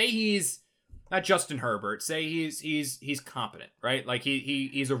say he's not Justin Herbert. Say he's competent, right? Like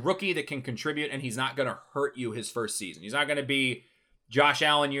he's a rookie that can contribute, and he's not going to hurt you his first season. He's not going to be Josh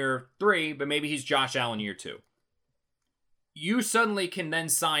Allen year 3, but maybe he's Josh Allen year 2. You suddenly can then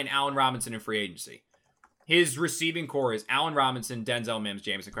sign Allen Robinson in free agency. His receiving core is Allen Robinson, Denzel Mims,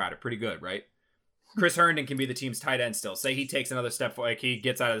 Jamison Crowder. Pretty good, right? Chris Herndon can be the team's tight end still. Say he takes another step forward, like he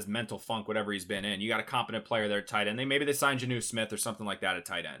gets out of his mental funk, whatever he's been in. You got a competent player there at tight end. Maybe they sign Jonnu Smith or something like that at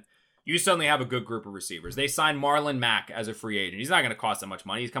tight end. You suddenly have a good group of receivers. They sign Marlon Mack as a free agent. He's not going to cost that much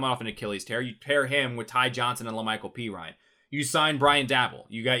money. He's coming off an Achilles tear. You pair him with Ty Johnson and LaMichael Pirine. You sign Brian Dabble.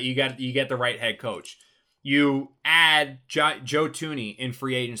 You get the right head coach. You add Joe Thuney in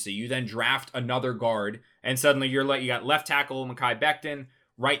free agency. You then draft another guard, and suddenly you got left tackle Mekhi Becton,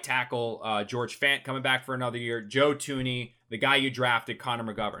 right tackle George Fant coming back for another year, Joe Thuney, the guy you drafted,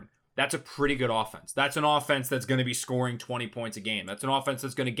 Connor McGovern. That's a pretty good offense. That's an offense that's going to be scoring 20 points a game. That's an offense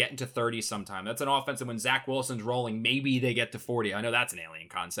that's going to get into 30 sometime. That's an offense that when Zach Wilson's rolling, maybe they get to 40. I know that's an alien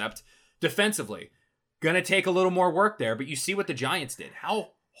concept. Defensively, going to take a little more work there, but you see what the Giants did. How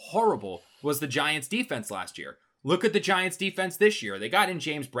horrible was the Giants defense last year? Look at the Giants defense this year. They got in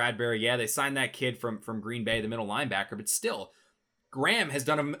James Bradbury. Yeah, they signed that kid from Green Bay, the middle linebacker, but still, Graham has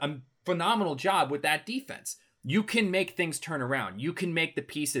done a phenomenal job with that defense. You can make things turn around. You can make the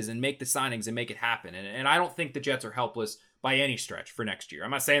pieces and make the signings and make it happen. And I don't think the Jets are helpless by any stretch for next year. I'm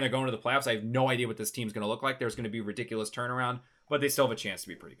not saying they're going to the playoffs. I have no idea what this team's going to look like. There's going to be a ridiculous turnaround, but they still have a chance to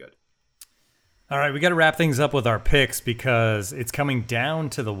be pretty good. All right, we got to wrap things up with our picks because it's coming down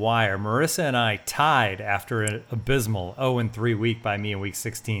to the wire. Marissa and I tied after an abysmal 0-3 week by me in week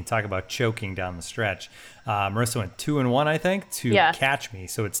 16. Talk about choking down the stretch. Marissa went 2-1, I think, to catch me.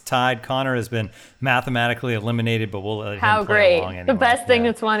 So it's tied. Connor has been mathematically eliminated, but we'll let him play along anyway. The best thing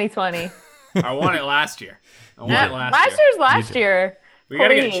of 2020. I won it last year. Last year. We got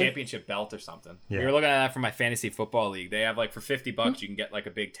to get a championship belt or something. Yeah. We were looking at that for my fantasy football league. They have for $50, you can get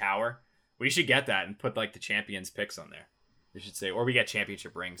a big tower. We should get that and put the champions picks on there. We should say, or we get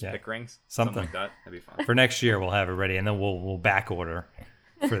championship rings, pick rings, something like that. That'd be fun. For next year, we'll have it ready, and then we'll back order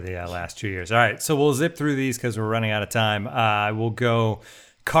for the last 2 years. All right, so we'll zip through these because we're running out of time. We'll go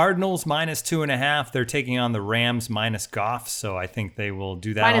Cardinals -2.5. They're taking on the Rams -Goff, so I think they will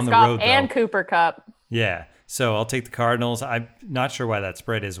do that on the road. And Cooper Kupp. Yeah. So I'll take the Cardinals. I'm not sure why that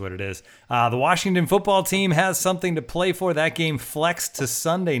spread is what it is. The Washington football team has something to play for. That game flexed to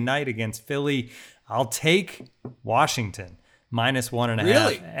Sunday night against Philly. I'll take Washington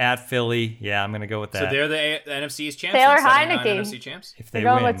 -1.5 at Philly. Yeah, I'm going to go with that. So they're the NFC's champs. Taylor Heineke. NFC champs. If they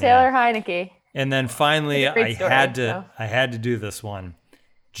We're win, going with Taylor Heineke. And then finally, I had to do this one.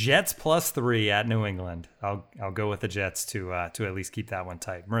 Jets +3 at New England. I'll go with the Jets to at least keep that one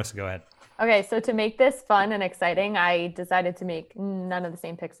tight. Marissa, go ahead. Okay, so to make this fun and exciting, I decided to make none of the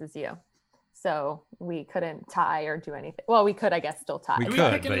same picks as you. So we couldn't tie or do anything. Well, we could, I guess, still tie. Do we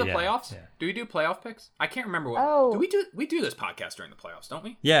pick into the playoffs? Yeah. Do we do playoff picks? I can't remember what. We do this podcast during the playoffs, don't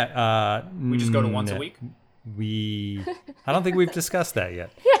we? Yeah. We just go to once a week? I don't think we've discussed that yet.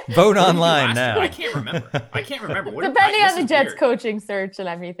 Vote online now. I can't remember. Depending on the Jets coaching search and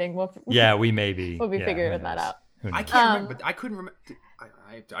everything, we'll be figuring that out. I can't remember. I couldn't remember.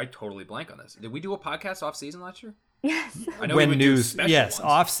 I totally blank on this. Did we do a podcast off season last year? Yes. I know when news. Yes, ones.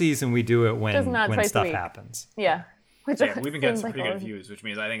 Off season we do it when stuff happens. Yeah. We've been getting some pretty good views, which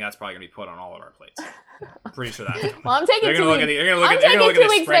means I think that's probably gonna be put on all of our plates. I'm pretty sure that's coming. Well, I'm taking 2 weeks. I'm taking 2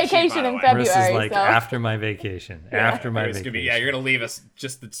 weeks vacation in February. Marissa's after my vacation. After my vacation. You're gonna leave us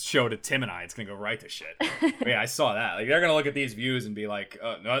just the show to Tim and I. It's gonna go right to shit. But yeah, I saw that. They're gonna look at these views and be like,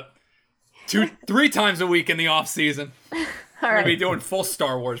 no, 2-3 times a week in the off season. We're going to be doing full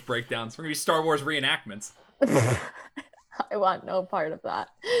Star Wars breakdowns. We're going to be Star Wars reenactments. I want no part of that.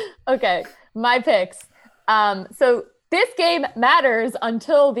 Okay, my picks. So this game matters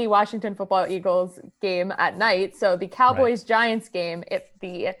until the Washington Football Eagles game at night. So the Cowboys-Giants game, if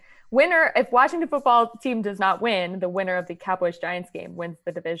Washington Football team does not win, the winner of the Cowboys-Giants game wins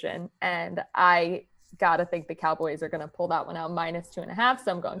the division. And I got to think the Cowboys are going to pull that one out -2.5.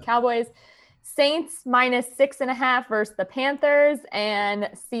 So I'm going Cowboys. Saints -6.5 versus the Panthers, and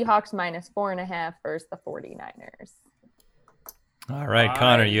Seahawks -4.5 versus the 49ers. All right,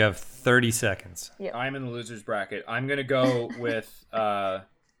 Connor, you have 30 seconds. Yep. I'm in the loser's bracket. I'm going to go with, I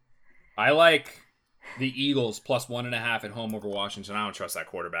like the Eagles +1.5 at home over Washington. I don't trust that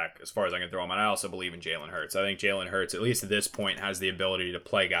quarterback as far as I can throw him. And I also believe in Jalen Hurts. I think Jalen Hurts, at least at this point, has the ability to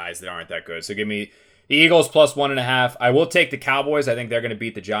play guys that aren't that good. So give me the Eagles +1.5. I will take the Cowboys. I think they're going to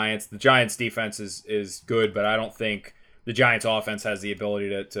beat the Giants. The Giants' defense is good, but I don't think the Giants' offense has the ability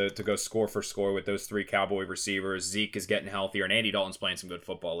to go score for score with those three Cowboy receivers. Zeke is getting healthier, and Andy Dalton's playing some good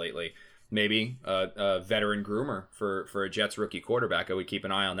football lately. Maybe a veteran groomer for a Jets rookie quarterback. I would keep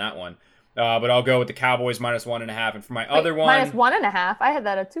an eye on that one. But I'll go with the Cowboys -1.5. And for my other one... -1.5? I had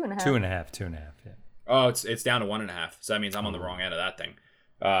that at 2.5. 2.5, yeah. Oh, it's down to 1.5. So that means I'm on the wrong end of that thing.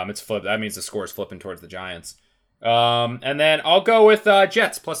 It's flipped. That means the score is flipping towards the Giants. And then I'll go with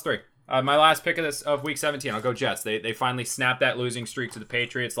Jets +3. My last pick of week 17. I'll go Jets. They finally snapped that losing streak to the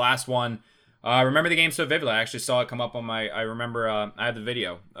Patriots. Last one. I remember the game so vividly. I actually saw it come up on my... I remember I had the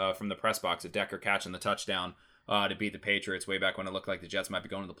video from the press box of Decker catching the touchdown to beat the Patriots way back when it looked like the Jets might be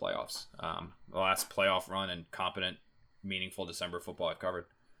going to the playoffs. The last playoff run and competent, meaningful December football I've covered.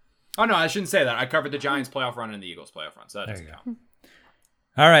 Oh, no, I shouldn't say that. I covered the Giants playoff run and the Eagles playoff run, so that doesn't count.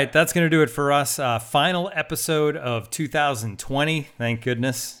 All right, that's going to do it for us. Final episode of 2020. Thank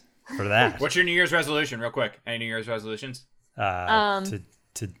goodness for that. What's your New Year's resolution, real quick? Any New Year's resolutions? To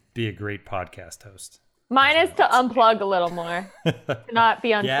be a great podcast host. Mine is to unplug a little more. To not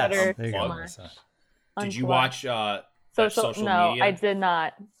be on Twitter. There you go. More. Did you watch social No, media? I did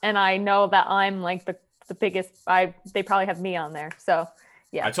not. And I know that I'm like the biggest. They probably have me on there. So,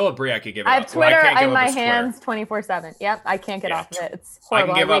 yeah. I told Brie I could give it I up. have Twitter I in my hands 24/7. Yep. I can't get off of it. It's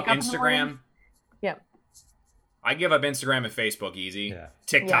horrible. I can give up wake Instagram. Yep. I give up Instagram and Facebook easy. Yeah.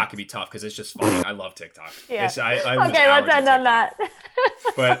 TikTok could be tough because it's just funny. I love TikTok. Yeah. I Okay, let's end on that.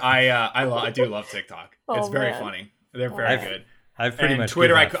 But I do love TikTok. It's very man. funny. They're very good. I've pretty much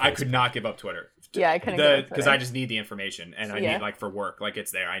Twitter. given up I could not give up Twitter. Yeah, I couldn't give up because Twitter. I just need the information and I need like for work. Like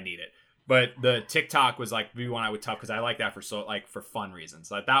it's there. I need it. But the TikTok was like the one I would tough because I like that for fun reasons.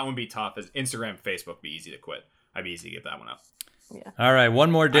 Like that one would be tough. As Instagram, Facebook would be easy to quit. I'd be easy to give that one up. Yeah. All right,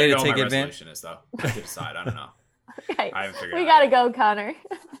 one more day I to know what take my advantage. resolution is though. I have to decide. I don't know. Okay. I haven't figured We it gotta go, Connor.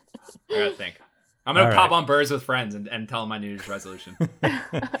 I gotta think. I'm gonna All pop right. on Birds with Friends and tell them my New Year's resolution.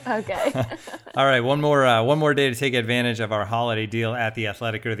 Okay. All right, one more day to take advantage of our holiday deal at The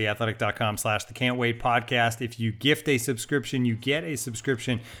Athletic. Go to theathletic.com/the Can't Wait podcast. If you gift a subscription, you get a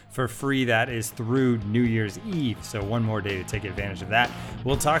subscription for free. That is through New Year's Eve. So one more day to take advantage of that.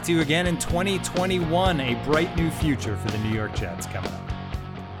 We'll talk to you again in 2021, a bright new future for the New York Jets coming up.